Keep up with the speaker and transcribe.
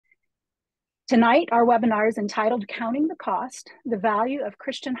Tonight, our webinar is entitled Counting the Cost, the Value of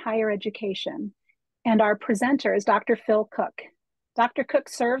Christian Higher Education. And our presenter is Dr. Phil Cook. Dr. Cook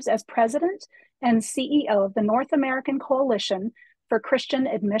serves as president and CEO of the North American Coalition for Christian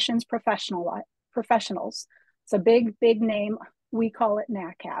Admissions Professionals. It's a big name. We call it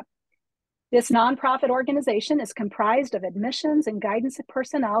NACCAP. This nonprofit organization is comprised of admissions and guidance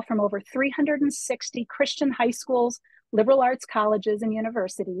personnel from over 360 Christian high schools, liberal arts colleges and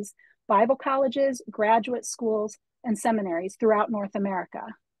universities, Bible colleges, graduate schools, and seminaries throughout North America.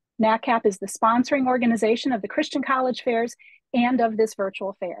 NACCAP is the sponsoring organization of the Christian college fairs and of this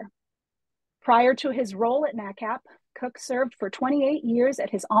virtual fair. Prior to his role at NACCAP, Cook served for 28 years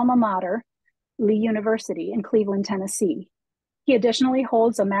at his alma mater, Lee University in Cleveland, Tennessee. He additionally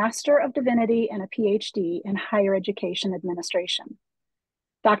holds a Master of Divinity and a PhD in Higher Education Administration.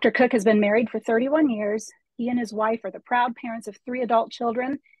 Dr. Cook has been married for 31 years. He and his wife are the proud parents of 3 adult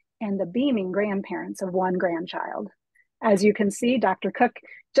children and the beaming grandparents of 1 grandchild. As you can see, Dr. Cook,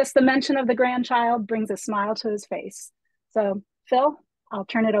 just the mention of the grandchild brings a smile to his face. So, Phil, I'll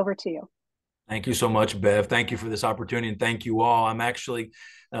turn it over to you. Thank you so much, Bev. Thank you for this opportunity, and thank you all. I'm actually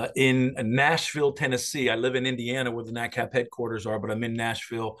in Nashville, Tennessee. I live in Indiana where the NACCAP headquarters are, but I'm in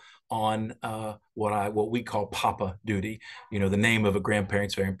Nashville on what we call Papa duty. You know, the name of a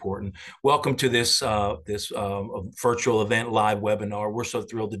grandparent's very important. Welcome to this virtual event, live webinar. We're so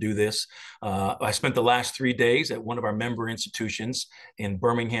thrilled to do this. I spent the last 3 days at one of our member institutions in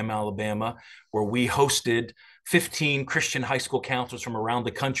Birmingham, Alabama, where we hosted 15 Christian high school counselors from around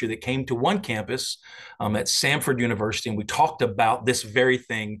the country that came to one campus at Samford University. And we talked about this very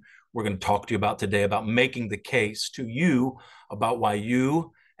thing we're going to talk to you about today, about making the case to you about why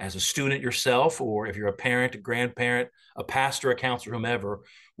you, as a student yourself, or if you're a parent, a grandparent, a pastor, a counselor, whomever,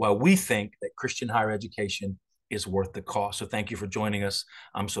 why we think that Christian higher education is worth the cost. So thank you for joining us.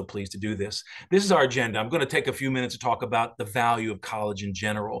 I'm so pleased to do this. This is our agenda. I'm going to take a few minutes to talk about the value of college in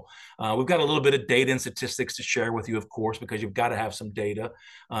general. We've got a little bit of data and statistics to share with you, of course, because you've got to have some data.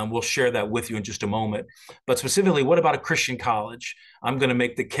 We'll share that with you in just a moment. But specifically, what about a Christian college? I'm going to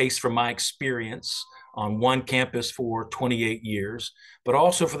make the case from my experience on one campus for 28 years, but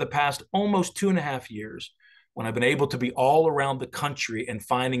also for the past almost 2.5 years, when I've been able to be all around the country and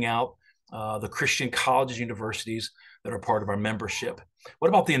finding out the Christian colleges, universities that are part of our membership. What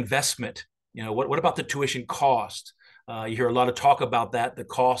about the investment? You know, what about the tuition cost? You hear a lot of talk about that, the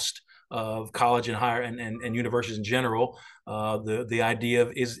cost of college and higher and universities in general. The idea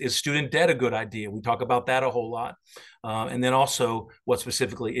of is student debt a good idea? We talk about that a whole lot. And then also what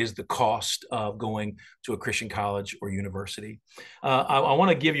specifically is the cost of going to a Christian college or university. I want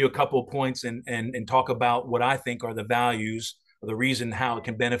to give you a couple of points and talk about what I think are the values, the reason how it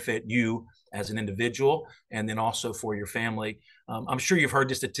can benefit you as an individual, and then also for your family. I'm sure you've heard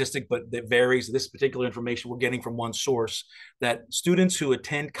the statistic, but it varies. This particular information we're getting from one source, that students who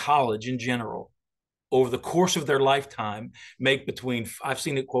attend college in general, over the course of their lifetime, make between, I've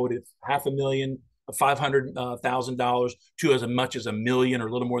seen it quoted, $500,000, $500,000 to as much as $1 million or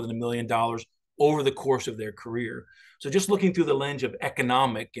a little more than $1 million over the course of their career. So just looking through the lens of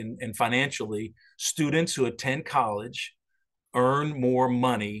economic and financially, students who attend college earn more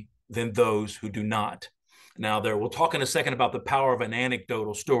money than those who do not. Now, we'll talk in a second about the power of an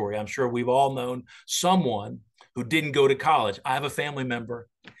anecdotal story. I'm sure we've all known someone who didn't go to college. I have a family member.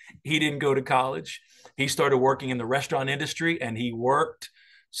 He didn't go to college. He started working in the restaurant industry, and he worked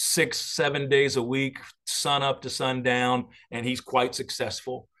 6-7 days a week, sun up to sundown, and he's quite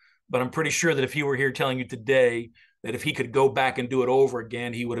successful. But I'm pretty sure that if he were here telling you today that if he could go back and do it over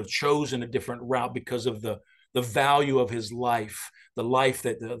again, he would have chosen a different route because of the value of his life,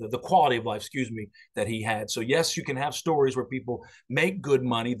 the quality of life, that he had. So yes, you can have stories where people make good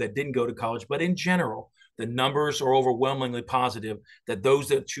money that didn't go to college, but in general, the numbers are overwhelmingly positive that those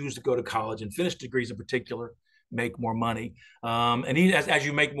that choose to go to college and finish degrees in particular make more money. And as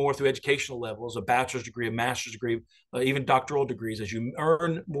you make more through educational levels, a bachelor's degree, a master's degree, even doctoral degrees, as you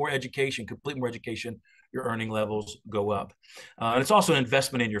earn more education, complete more education, your earning levels go up. And it's also an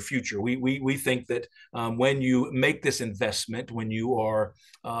investment in your future. We think that when you make this investment, when you are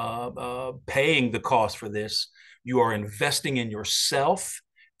paying the cost for this, you are investing in yourself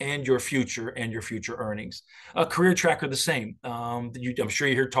and your future earnings. A career tracker, the same. I'm sure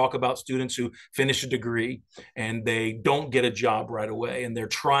you hear talk about students who finish a degree and they don't get a job right away, and they're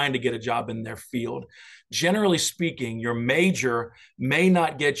trying to get a job in their field. Generally speaking, your major may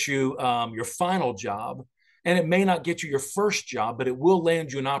not get you your final job, And it may not get you your first job, but it will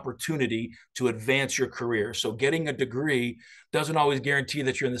land you an opportunity to advance your career. So getting a degree doesn't always guarantee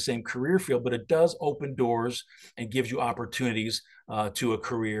that you're in the same career field, but it does open doors and gives you opportunities to a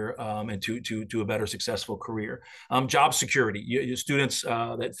career and to a better successful career. Job security. Students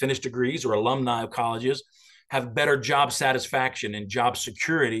that finish degrees or alumni of colleges have better job satisfaction and job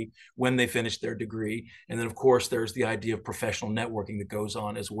security when they finish their degree. And then, of course, there's the idea of professional networking that goes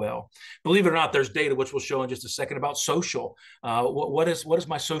on as well. Believe it or not, there's data, which we'll show in just a second, about social. What is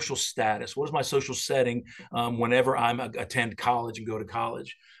my social status? What is my social setting whenever I attend college and go to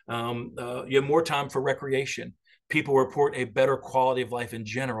college? You have more time for recreation. People report a better quality of life in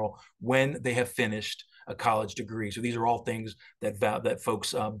general when they have finished a college degree. So these are all things that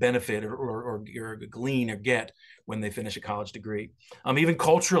folks benefit or glean or get when they finish a college degree. Even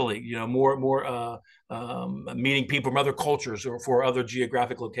culturally, more meeting people from other cultures or for other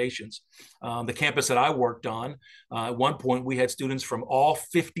geographic locations. The campus that I worked on, at one point we had students from all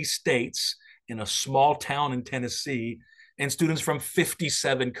 50 states in a small town in Tennessee, and students from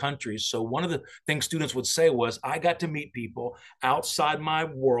 57 countries. So one of the things students would say was, I got to meet people outside my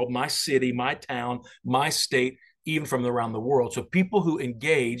world, my city, my town, my state, even from around the world. So people who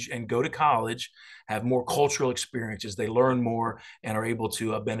engage and go to college have more cultural experiences. They learn more and are able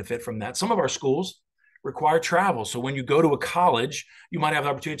to benefit from that. Some of our schools require travel. So when you go to a college, you might have the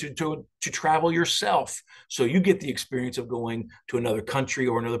opportunity to travel yourself. So you get the experience of going to another country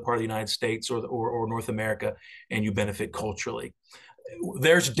or another part of the United States or North America, and you benefit culturally.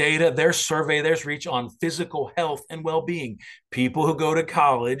 There's data, there's survey, there's reach on physical health and well-being. People who go to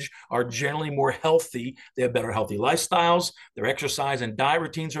college are generally more healthy. They have better healthy lifestyles. Their exercise and diet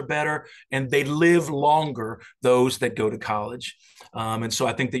routines are better, and they live longer, those that go to college. And so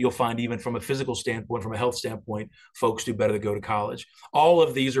I think that you'll find, even from a physical standpoint, from a health standpoint, folks do better to go to college. All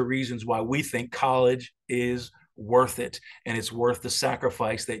of these are reasons why we think college is worth it, and it's worth the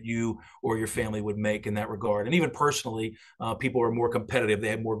sacrifice that you or your family would make in that regard. And even personally, people are more competitive. They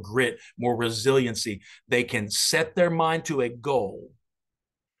have more grit, more resiliency. They can set their mind to a goal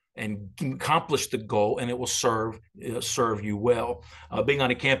and accomplish the goal, and it will serve you well. Being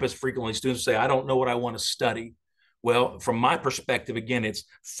on a campus, frequently students say, I don't know what I want to study. Well, from my perspective, again, it's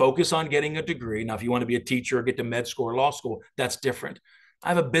focus on getting a degree. Now, if you want to be a teacher or get to med school or law school, that's different. I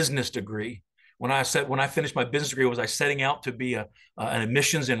have a business degree. When I finished my business degree, was I setting out to be an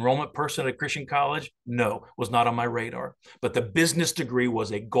admissions enrollment person at a Christian college? No, was not on my radar. But the business degree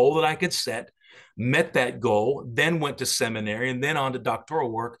was a goal that I could set, met that goal, then went to seminary and then on to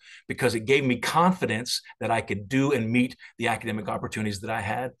doctoral work, because it gave me confidence that I could do and meet the academic opportunities that I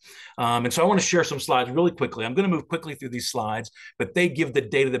had. And so I want to share some slides really quickly. I'm going to move quickly through these slides, but they give the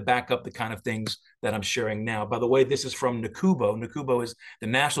data to back up the kind of things that I'm sharing now. By the way, this is from NACCAP. NACCAP is the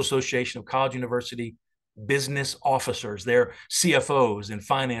National Association of College University Business Officers. They're CFOs and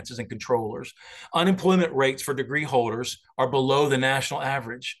finances and controllers. Unemployment rates for degree holders are below the national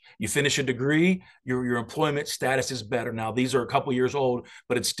average. You finish a degree, your employment status is better. Now, these are a couple years old,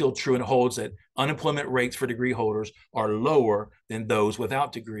 but it's still true and holds that unemployment rates for degree holders are lower than those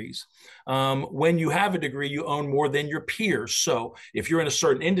without degrees. When you have a degree, you own more than your peers. So if you're in a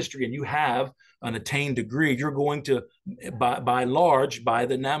certain industry and you have an attained degree, you're going to, by large, by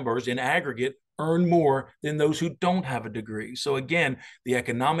the numbers in aggregate, earn more than those who don't have a degree. So again, the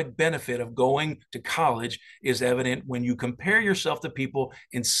economic benefit of going to college is evident when you compare yourself to people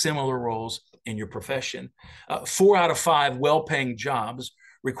in similar roles in your profession. 4 out of 5 well-paying jobs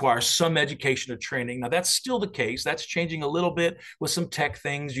require some education or training. Now, that's still the case. That's changing a little bit with some tech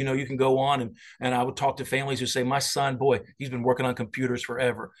things. You can go on and I would talk to families who say, my son, boy, he's been working on computers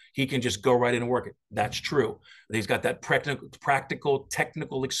forever. He can just go right in and work it. That's true. He's got that practical,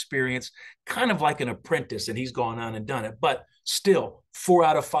 technical experience, kind of like an apprentice, and he's gone on and done it. But still, 4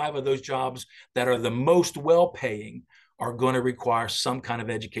 out of 5 of those jobs that are the most well-paying are going to require some kind of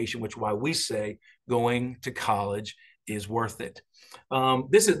education, which is why we say going to college is worth it.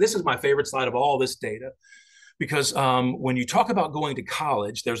 This is my favorite slide of all this data, because when you talk about going to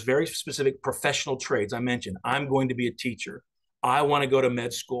college, there's very specific professional trades. I mentioned, I'm going to be a teacher. I want to go to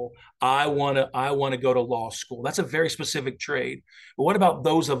med school. I want to go to law school. That's a very specific trade. But what about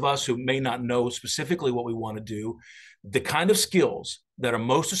those of us who may not know specifically what we want to do? The kind of skills that are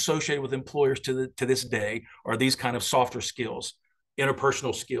most associated with employers to this day are these kind of softer skills: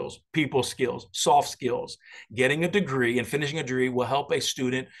 interpersonal skills, people skills, soft skills. Getting a degree and finishing a degree will help a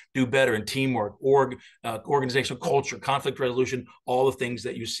student do better in teamwork, organizational culture, conflict resolution, all the things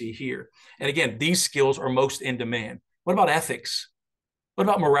that you see here. And again, these skills are most in demand. What about ethics? What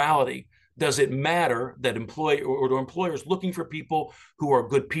about morality? Does it matter that employers looking for people who are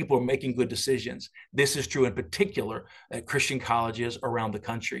good people and making good decisions? This is true in particular at Christian colleges around the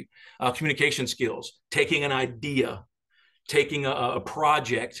country. Communication skills, taking an idea, taking a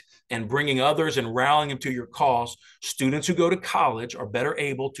project and bringing others and rallying them to your cause. Students who go to college are better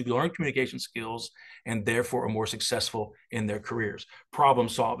able to learn communication skills and therefore are more successful in their careers. Problem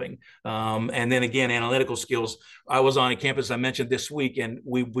solving. And then again, analytical skills. I was on a campus I mentioned this week, and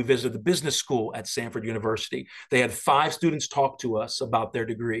we visited the business school at Stanford University. They had 5 students talk to us about their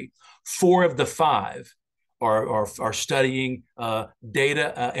degree. 4 of the 5 are studying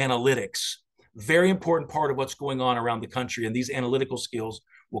data analytics. Very important part of what's going on around the country, and these analytical skills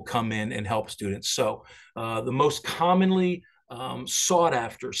will come in and help students. So the most commonly sought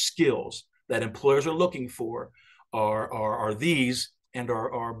after skills that employers are looking for are these, and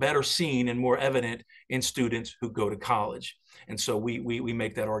are better seen and more evident in students who go to college. And so we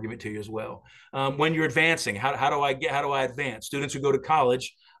make that argument to you as well. When you're advancing, how do I advance? Students who go to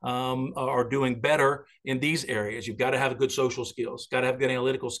college are doing better in these areas. You've got to have good social skills, got to have good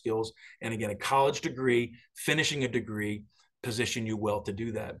analytical skills. And again, a college degree, finishing a degree, position you well to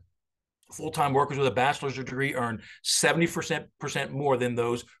do that. Full-time workers with a bachelor's degree earn 70% more than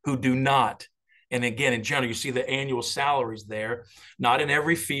those who do not. And again, in general, you see the annual salaries there, not in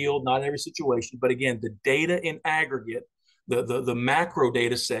every field, not in every situation, but again, the data in aggregate, the macro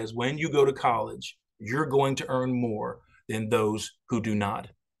data says when you go to college, you're going to earn more than those who do not.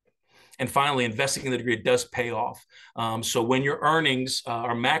 And finally, investing in the degree, it does pay off. So when your earnings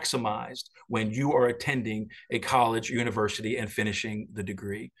are maximized, when you are attending a college or university and finishing the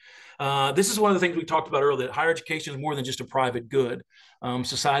degree. This is one of the things we talked about earlier, that higher education is more than just a private good.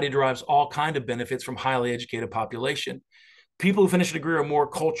 Society derives all kinds of benefits from highly educated population. People who finish a degree are more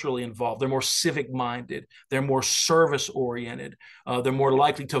culturally involved. They're more civic minded. They're more service oriented. They're more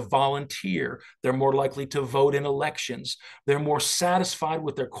likely to volunteer. They're more likely to vote in elections. They're more satisfied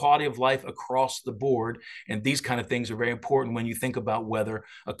with their quality of life across the board. And these kind of things are very important when you think about whether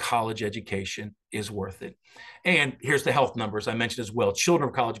a college education is worth it. And here's the health numbers I mentioned as well. Children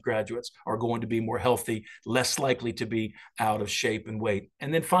of college graduates are going to be more healthy, less likely to be out of shape and weight.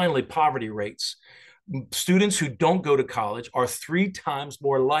 And then finally, poverty rates. Students who don't go to college are 3 times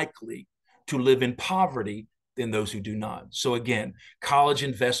more likely to live in poverty than those who do not. So again, college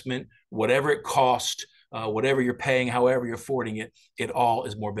investment, whatever it costs, whatever you're paying, however you're affording it, it all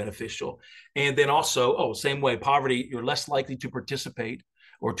is more beneficial. And then also, same way, poverty, you're less likely to participate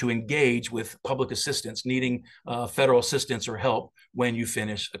or to engage with public assistance, needing federal assistance or help when you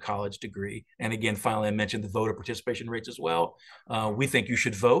finish a college degree. And again, finally, I mentioned the voter participation rates as well. We think you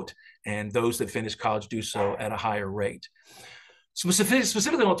should vote, and those that finish college do so at a higher rate.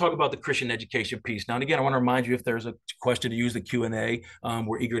 Specifically, I want to talk about the Christian education piece. Now, and again, I want to remind you, if there's a question, to use the Q&A.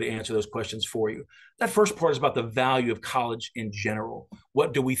 We're eager to answer those questions for you. That first part is about the value of college in general.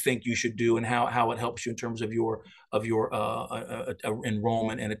 What do we think you should do, and how it helps you in terms of your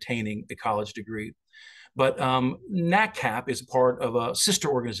enrollment and attaining a college degree. But NACCAP is part of a sister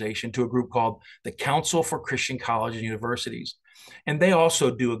organization to a group called the Council for Christian Colleges and Universities. And they also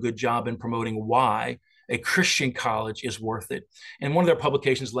do a good job in promoting why a Christian college is worth it. And one of their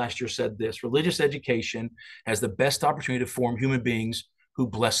publications last year said this: religious education has the best opportunity to form human beings who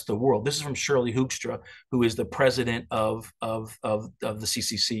bless the world. This is from Shirley Hoekstra, who is the president of the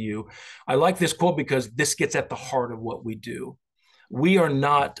CCCU. I like this quote because this gets at the heart of what we do. We are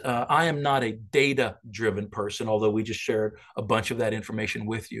not, I am not a data-driven person, although we just shared a bunch of that information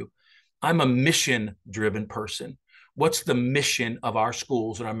with you. I'm a mission-driven person. What's the mission of our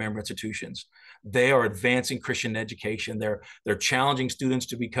schools and our member institutions? They are advancing Christian education. They're challenging students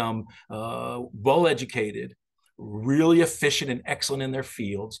to become well-educated, really efficient and excellent in their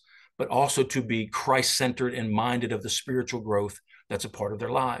fields, but also to be Christ-centered and minded of the spiritual growth that's a part of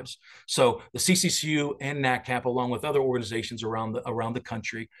their lives. So the CCCU and NACCAP, along with other organizations around the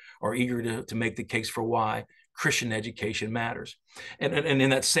country, are eager to make the case for why Christian education matters. And in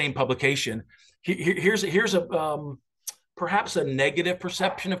that same publication, here's a perhaps a negative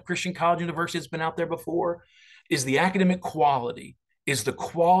perception of Christian college university that's been out there before, is the academic quality. Is the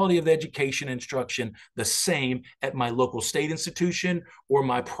quality of education and instruction the same at my local state institution or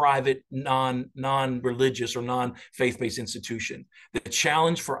my private non-religious or non-faith-based institution? The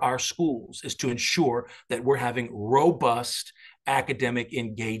challenge for our schools is to ensure that we're having robust academic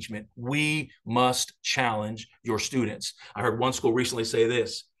engagement. We must challenge your students. I heard one school recently say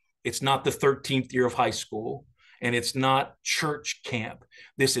this: it's not the 13th year of high school. and it's not church camp.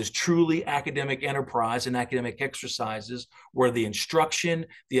 This is truly academic enterprise and academic exercises where the instruction,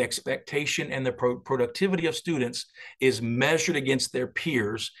 the expectation, and the productivity of students is measured against their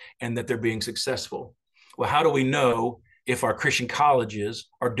peers and that they're being successful. Well, how do we know if our Christian colleges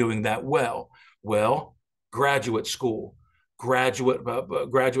are doing that well? Well, graduate school, graduation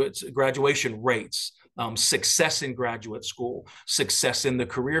rates, success in graduate school, success in the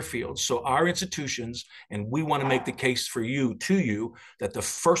career field. So our institutions, and we want to make the case for you, to you, that the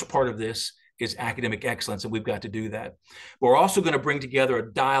first part of this is academic excellence, and we've got to do that. But we're also going to bring together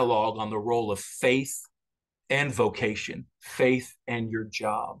a dialogue on the role of faith and vocation, faith and your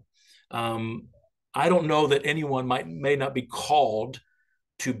job. I don't know that anyone may not be called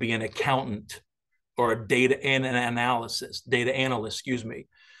to be an accountant or a data analyst, excuse me.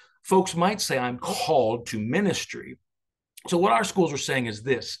 Folks might say, I'm called to ministry. So what our schools are saying is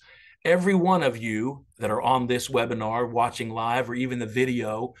this: every one of you that are on this webinar, watching live, or even the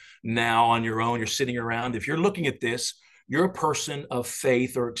video now on your own, you're sitting around, if you're looking at this, you're a person of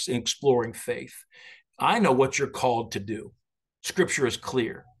faith or exploring faith. I know what you're called to do. Scripture is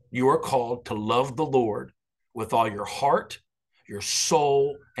clear. You are called to love the Lord with all your heart, your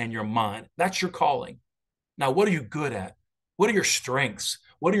soul, and your mind. That's your calling. Now, what are you good at? What are your strengths?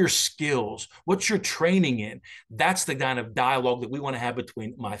 What are your skills? What's your training in? That's the kind of dialogue that we want to have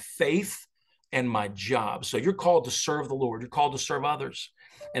between my faith and my job. So you're called to serve the Lord. You're called to serve others.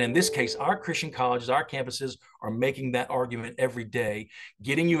 And in this case, our Christian colleges, our campuses are making that argument every day,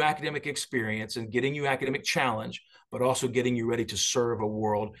 getting you academic experience and getting you academic challenge, but also getting you ready to serve a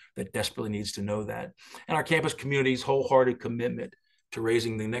world that desperately needs to know that. And our campus community's wholehearted commitment to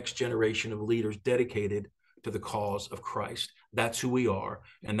raising the next generation of leaders dedicated to the cause of Christ. That's who we are,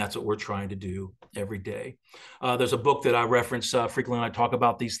 and that's what we're trying to do every day. There's a book that I reference frequently when I talk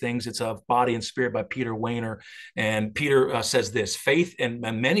about these things. It's Body and Spirit by Peter Wehner, and Peter says this: faith, and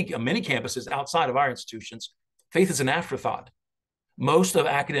many campuses outside of our institutions, faith is an afterthought. Most of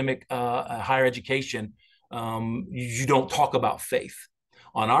academic higher education, you don't talk about faith.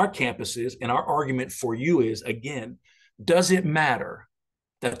 On our campuses, and our argument for you is, again, does it matter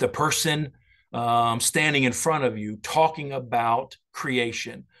that the person standing in front of you talking about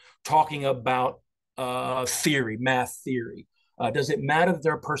creation, talking about theory, math theory? Does it matter that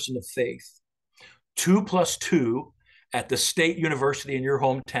they're a person of faith? 2 + 2 at the state university in your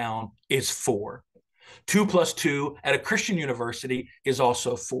hometown is 4. 2 + 2 at a Christian university is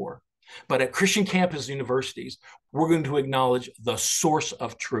also 4. But at Christian campus universities, we're going to acknowledge the source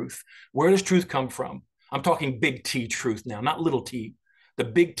of truth. Where does truth come from? I'm talking big T truth now, not little t. The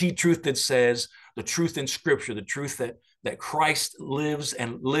big T truth that says the truth in Scripture, the truth that Christ lives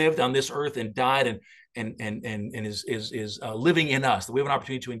and lived on this earth and died and is living in us, that we have an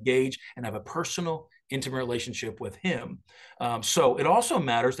opportunity to engage and have a personal, intimate relationship with Him. So it also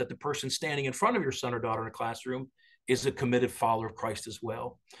matters that the person standing in front of your son or daughter in a classroom is a committed follower of Christ as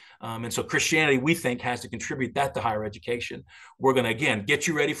well. And so Christianity, we think, has to contribute that to higher education. We're going to, again, get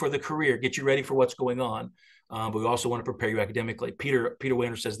you ready for the career, get you ready for what's going on. But we also want to prepare you academically. Peter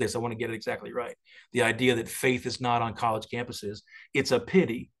Wehner says this, I want to get it exactly right. The idea that faith is not on college campuses, it's a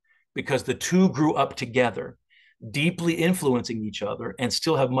pity, because the two grew up together, deeply influencing each other, and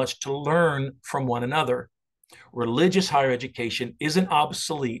still have much to learn from one another. Religious higher education isn't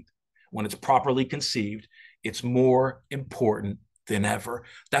obsolete when it's properly conceived. It's more important than ever.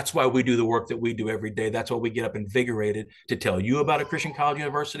 That's why we do the work that we do every day. That's why we get up invigorated to tell you about a Christian college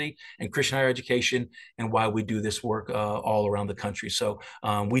university and Christian higher education, and why we do this work all around the country. So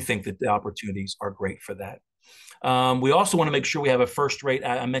we think that the opportunities are great for that. We also want to make sure we have a first-rate,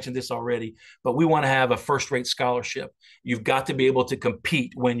 I mentioned this already, but we want to have a first-rate scholarship. You've got to be able to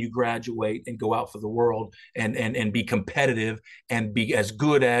compete when you graduate and go out for the world and be competitive and be as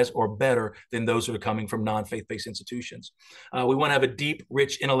good as or better than those that are coming from non-faith-based institutions. We want to have a deep,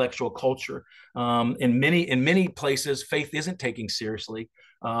 rich intellectual culture. In many places, faith isn't taken seriously,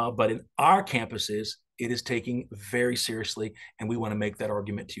 but in our campuses, it is taken very seriously, and we want to make that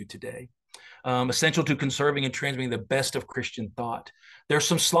argument to you today. Essential to conserving and transmitting the best of Christian thought. There's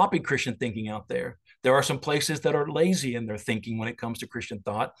some sloppy Christian thinking out there. There are some places that are lazy in their thinking when it comes to Christian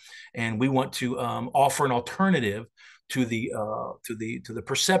thought, and we want to offer an alternative to the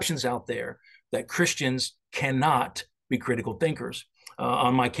perceptions out there that Christians cannot be critical thinkers.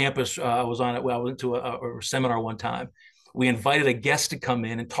 On my campus, I went to a seminar one time. We invited a guest to come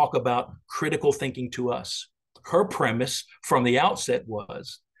in and talk about critical thinking to us. Her premise from the outset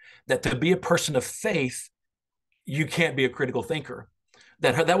was that to be a person of faith, you can't be a critical thinker.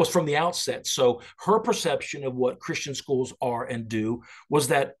 that was from the outset. So her perception of what Christian schools are and do was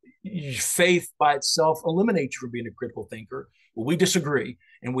that faith by itself eliminates you from being a critical thinker. Well, we disagree,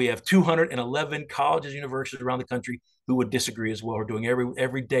 and we have 211 colleges, universities around the country who would disagree as well. Are doing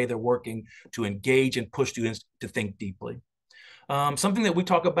every day they're working to engage and push students to think deeply. Something that we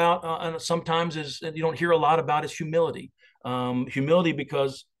talk about sometimes is, and you don't hear a lot about, is humility. Humility,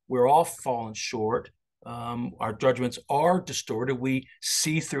 because we're all fallen short. Our judgments are distorted. We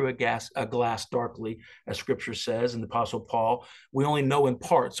see through a glass darkly, as Scripture says, and the Apostle Paul. We only know in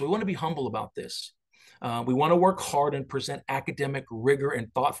part. So we want to be humble about this. We want to work hard and present academic rigor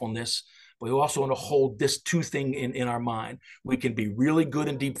and thoughtfulness, but we also want to hold this two thing in our mind. We can be really good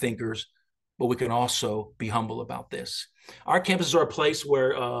and deep thinkers, but we can also be humble about this. Our campuses are a place where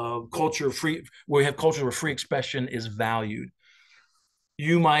we have culture where free expression is valued.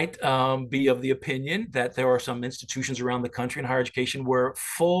 You might be of the opinion that there are some institutions around the country in higher education where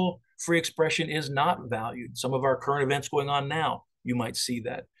full free expression is not valued. Some of our current events going on now, you might see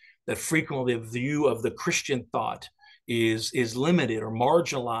that frequently the view of the Christian thought is limited or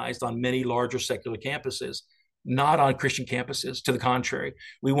marginalized on many larger secular campuses, not on Christian campuses. To the contrary,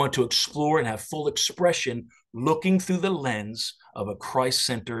 we want to explore and have full expression looking through the lens of a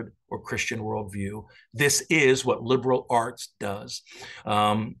Christ-centered or Christian worldview. This is what liberal arts does.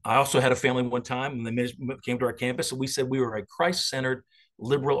 I also had a family one time, and they came to our campus, and we said we were a Christ-centered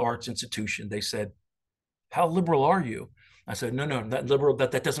liberal arts institution. They said, "How liberal are you?" I said, no, that liberal,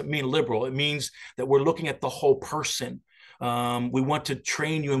 that doesn't mean liberal. It means that we're looking at the whole person. We want to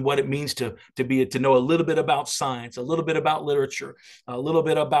train you in what it means to know a little bit about science, a little bit about literature, a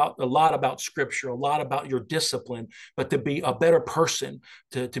lot about scripture, a lot about your discipline, but to be a better person,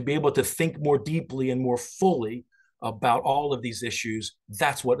 to be able to think more deeply and more fully about all of these issues.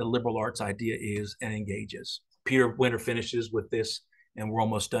 That's what the liberal arts idea is and engages. Peter Winter finishes with this, and we're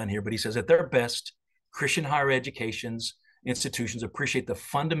almost done here, but he says, at their best, Christian higher institutions appreciate the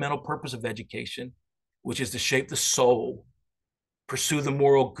fundamental purpose of education, which is to shape the soul, pursue the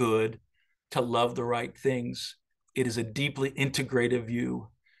moral good, to love the right things. It is a deeply integrative view.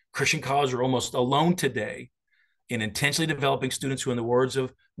 Christian colleges are almost alone today in intentionally developing students who, in the words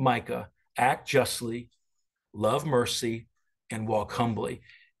of Micah, act justly, love mercy, and walk humbly.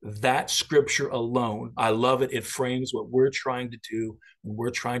 That scripture alone, I love it. It frames what we're trying to do when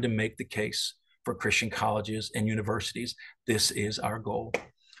we're trying to make the case for Christian colleges and universities. This is our goal.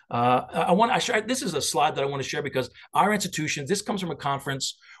 This is a slide that I want to share because our institutions, this comes from a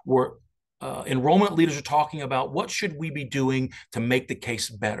conference where enrollment leaders are talking about what should we be doing to make the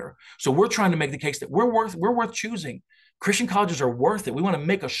case better. So we're trying to make the case that we're worth choosing. Christian colleges are worth it. We want to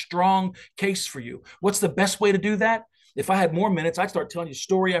make a strong case for you. What's the best way to do that? If I had more minutes, I'd start telling you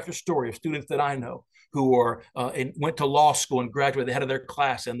story after story of students that I know who are went to law school and graduated the head of their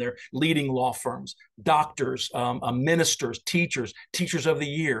class, and they're leading law firms, doctors, ministers, teachers of the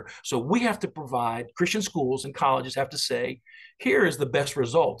year. So we have to provide, Christian schools and colleges have to say, here is the best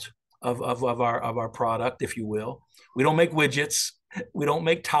result of our product, if you will. We don't make widgets. We don't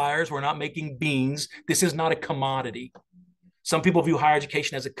make tires. We're not making beans. This is not a commodity. Some people view higher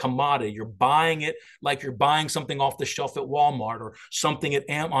education as a commodity. You're buying it like you're buying something off the shelf at Walmart or something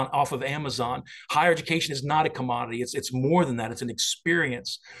off of Amazon. Higher education is not a commodity. It's more than that. It's an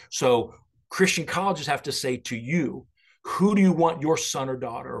experience. So Christian colleges have to say to you, who do you want your son or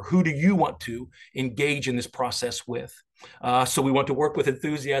daughter, or who do you want to engage in this process with? So we want to work with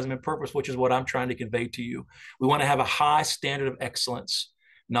enthusiasm and purpose, which is what I'm trying to convey to you. We want to have a high standard of excellence.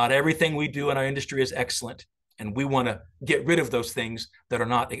 Not everything we do in our industry is excellent. And we want to get rid of those things that are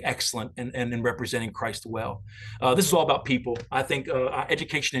not excellent and in representing Christ well. This is all about people. I think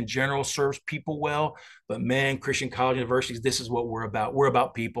education in general serves people well, but man, Christian college universities, this is what we're about. We're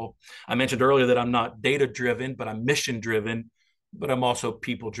about people. I mentioned earlier that I'm not data-driven, but I'm mission-driven, but I'm also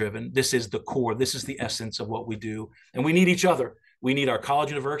people-driven. This is the core. This is the essence of what we do. And we need each other. We need our college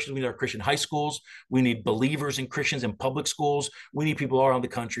universities. We need our Christian high schools. We need believers in Christians in public schools. We need people all around the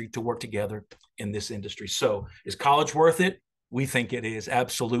country to work together in this industry. So is college worth it? We think it is,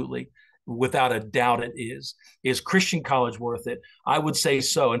 absolutely. Without a doubt it is. Is Christian college worth it? I would say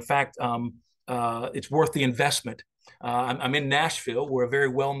so. In fact, it's worth the investment. I'm in Nashville, where a very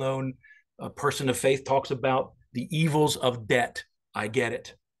well-known person of faith talks about the evils of debt. I get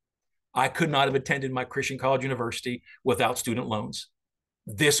it. I could not have attended my Christian college university without student loans.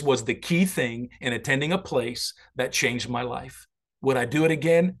 This was the key thing in attending a place that changed my life. Would I do it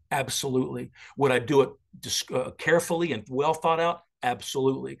again? Absolutely. Would I do it carefully and well thought out?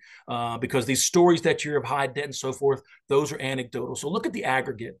 Absolutely. Because these stories that you're of high debt and so forth, those are anecdotal. So look at the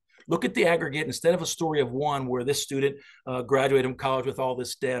aggregate. Look at the aggregate instead of a story of one where this student graduated from college with all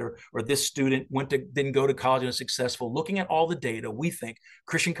this debt, or this student didn't go to college and is successful. Looking at all the data, we think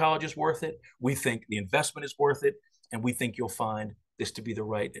Christian college is worth it. We think the investment is worth it. And we think you'll find this to be the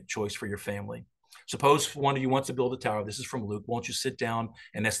right choice for your family. Suppose one of you wants to build a tower. This is from Luke. Won't you sit down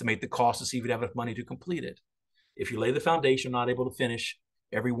and estimate the cost to see if you have enough money to complete it? If you lay the foundation, not able to finish,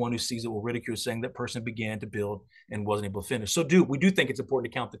 everyone who sees it will ridicule, saying that person began to build and wasn't able to finish. So we do think it's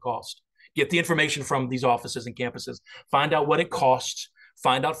important to count the cost. Get the information from these offices and campuses. Find out what it costs.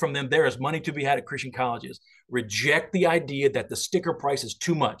 Find out from them there is money to be had at Christian colleges. Reject the idea that the sticker price is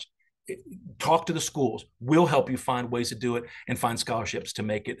too much. Talk to the schools. We'll help you find ways to do it and find scholarships to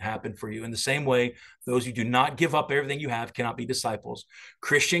make it happen for you. In the same way, those who do not give up everything you have cannot be disciples.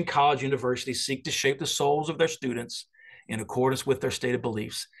 Christian college universities seek to shape the souls of their students in accordance with their stated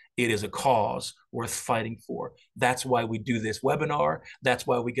beliefs. It is a cause worth fighting for. That's why we do this webinar. That's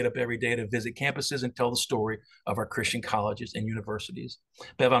why we get up every day to visit campuses and tell the story of our Christian colleges and universities.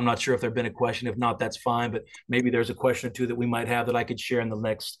 Bev, I'm not sure if there's been a question. If not, that's fine. But maybe there's a question or two that we might have that I could share in the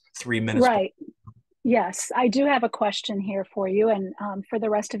next 3 minutes. Right. Yes, I do have a question here for you. And for the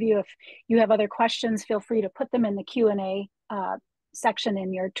rest of you, if you have other questions, feel free to put them in the Q&A section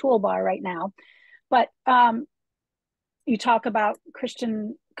in your toolbar right now. But you talk about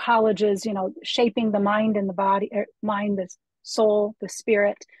Christian colleges, shaping the mind and the body, mind, the soul, the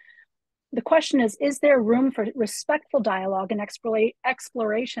spirit. The question is there room for respectful dialogue and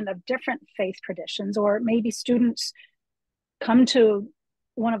exploration of different faith traditions? Or maybe students come to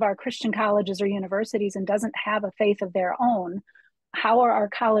one of our Christian colleges or universities and doesn't have a faith of their own. How are our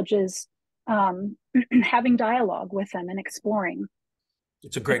colleges having dialogue with them and exploring?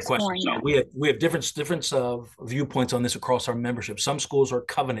 It's a great question. So we have different viewpoints on this across our membership. Some schools are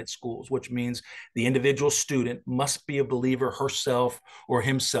covenant schools, which means the individual student must be a believer herself or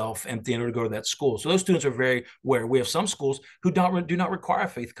himself in order to go to that school. So those students are very aware. We have some schools who do not require a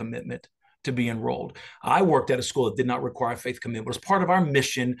faith commitment to be enrolled. I worked at a school that did not require faith commitment. It was part of our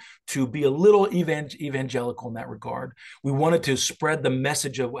mission to be a little evangelical in that regard. We wanted to spread the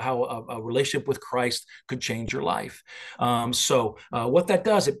message of how a relationship with Christ could change your life. So what that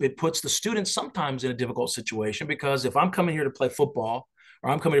does, it puts the students sometimes in a difficult situation, because if I'm coming here to play football or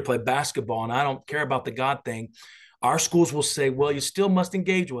I'm coming to play basketball and I don't care about the God thing, our schools will say, well, you still must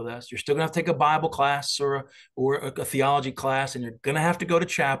engage with us. You're still going to have to take a Bible class or a theology class, and you're going to have to go to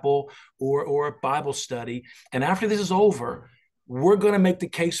chapel or a Bible study. And after this is over, we're going to make the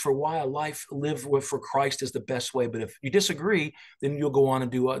case for why a life lived for Christ is the best way. But if you disagree, then you'll go on and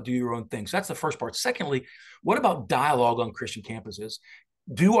do your own thing. So that's the first part. Secondly, what about dialogue on Christian campuses?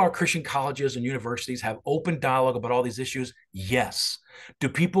 Do our Christian colleges and universities have open dialogue about all these issues? Yes. Do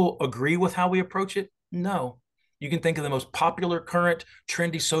people agree with how we approach it? No. You can think of the most popular, current,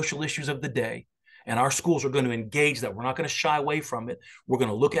 trendy social issues of the day, and our schools are going to engage that. We're not going to shy away from it. We're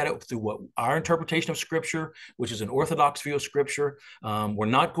going to look at it through what our interpretation of Scripture, which is an orthodox view of Scripture. We're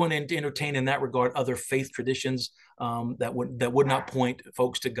not going to entertain in that regard other faith traditions that would not point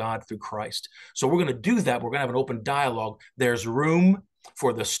folks to God through Christ. So we're going to do that. We're going to have an open dialogue. There's room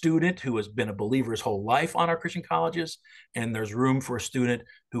for the student who has been a believer his whole life on our Christian colleges, and there's room for a student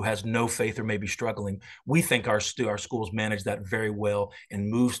who has no faith or may be struggling. We think our schools manage that very well and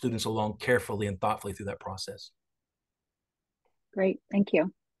move students along carefully and thoughtfully through that process. Great, thank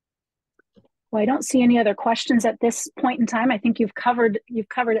you. Well, I don't see any other questions at this point in time. I think you've covered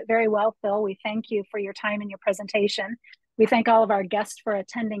it very well, Phil. We thank you for your time and your presentation. We thank all of our guests for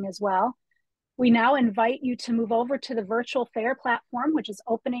attending as well. We now invite you to move over to the virtual fair platform, which is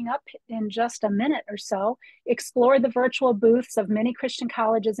opening up in just a minute or so. Explore the virtual booths of many Christian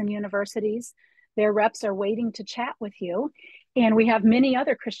colleges and universities. Their reps are waiting to chat with you. And we have many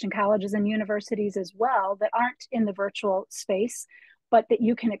other Christian colleges and universities as well that aren't in the virtual space, but that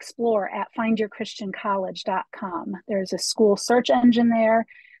you can explore at findyourchristiancollege.com. There's a school search engine there.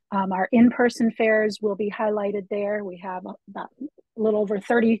 Our in-person fairs will be highlighted there. We have about a little over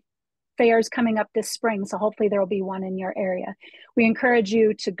 30 fairs coming up this spring, so hopefully there will be one in your area. We encourage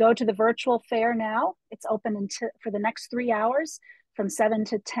you to go to the virtual fair now. It's open for the next 3 hours from 7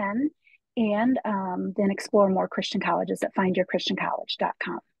 to 10, and then explore more Christian colleges at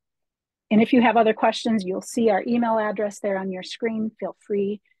findyourchristiancollege.com. And if you have other questions, you'll see our email address there on your screen. Feel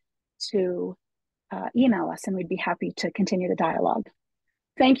free to email us, and we'd be happy to continue the dialogue.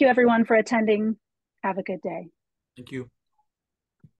 Thank you, everyone, for attending. Have a good day. Thank you.